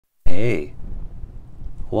Hey,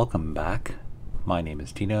 welcome back. My name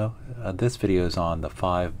is Dino. This video is on the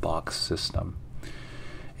 5-box system.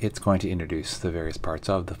 It's going to introduce the various parts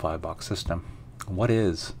of the 5-box system. What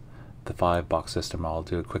is the 5-box system? I'll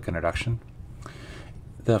do a quick introduction.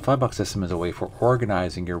 The 5-box system is a way for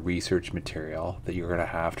organizing your research material that you're going to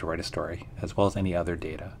have to write a story, as well as any other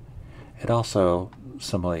data. It also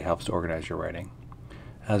similarly helps to organize your writing.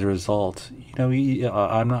 As a result,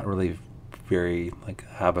 I'm not really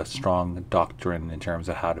have a strong doctrine in terms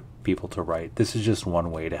of how to people to write. This is just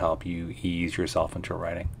one way to help you ease yourself into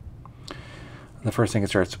writing. The first thing it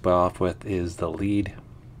starts off with is the lead.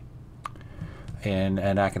 In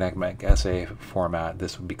an academic essay format,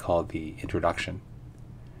 this would be called the introduction.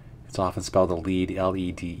 It's often spelled the lead,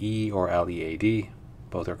 L-E-D-E or L-E-A-D.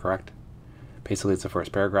 Both are correct. Basically, it's the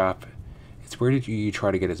first paragraph. It's where you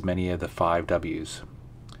try to get as many of the 5 W's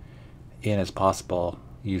in as possible.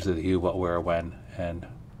 Usually the who, what, where, when, and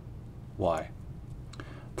why.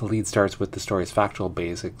 The lead starts with the story's factual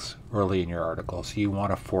basics early in your article. So you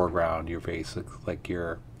want to foreground your basics, like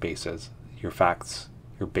your bases, your facts,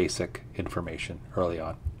 your basic information early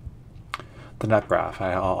on. The nut graph,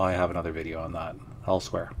 I have another video on that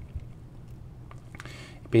elsewhere.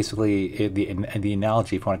 Basically, the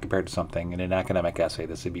analogy, if you want to compare it to something, in an academic essay,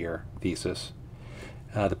 this would be your thesis.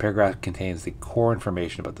 The paragraph contains the core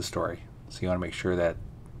information about the story. So you want to make sure that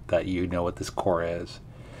you know what this core is.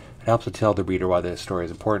 It helps to tell the reader why the story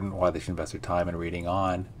is important, why they should invest their time in reading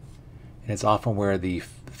on. And it's often where the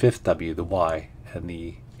 5th W, the why, and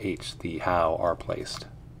the H, the how, are placed.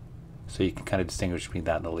 So you can kind of distinguish between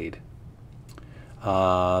that and the lead.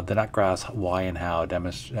 The nut graphs, why and how,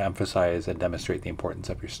 emphasize and demonstrate the importance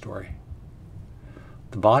of your story.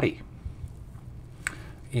 The body.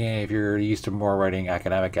 If you're used to more writing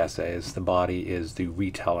academic essays, the body is the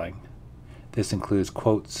retelling. This includes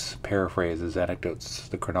quotes, paraphrases, anecdotes,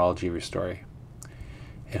 the chronology of your story.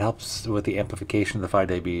 It helps with the amplification of the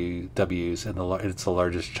 5 W's, and it's the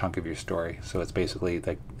largest chunk of your story. So it's basically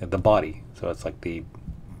like the body. So it's like the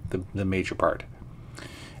major part.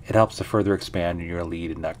 It helps to further expand your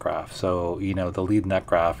lead and nut graph. So, the lead and nut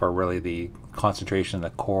graph are really the concentration, the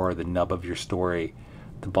core, the nub of your story.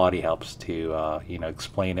 The body helps to,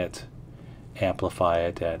 explain it, amplify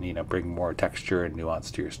it, and, bring more texture and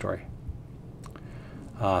nuance to your story.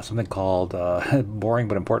 Something called boring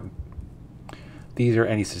but important. These are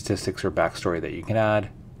any statistics or backstory that you can add.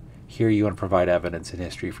 Here you want to provide evidence and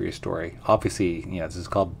history for your story. Obviously, this is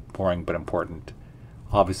called boring but important.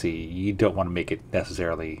 Obviously, you don't want to make it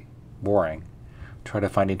necessarily boring. Try to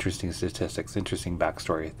find interesting statistics, interesting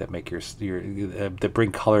backstory that make that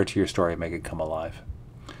bring color to your story and make it come alive.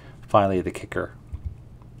 Finally, the kicker.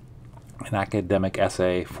 An academic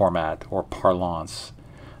essay format or parlance.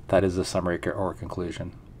 That is the summary or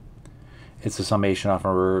conclusion. It's a summation,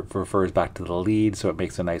 often refers back to the lead, so it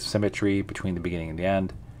makes a nice symmetry between the beginning and the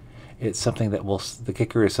end. It's something that the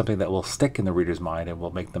kicker is something that will stick in the reader's mind and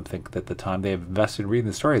will make them think that the time they have invested in reading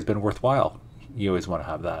the story has been worthwhile. You always want to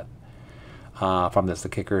have that. From this, the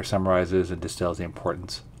kicker summarizes and distills the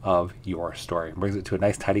importance of your story and brings it to a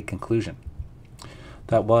nice, tidy conclusion.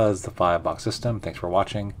 That was the 5-box system. Thanks for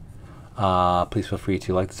watching. Please feel free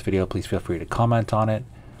to like this video. Please feel free to comment on it.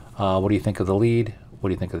 What do you think of the lead? What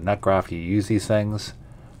do you think of the nut graph? Do you use these things?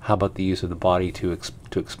 How about the use of the body to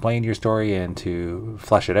explain your story and to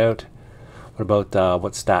flesh it out? What about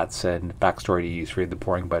what stats and backstory do you use for the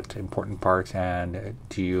boring but important part? And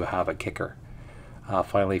do you have a kicker?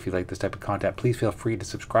 Finally, if you like this type of content, please feel free to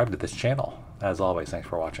subscribe to this channel. As always, thanks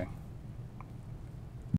for watching.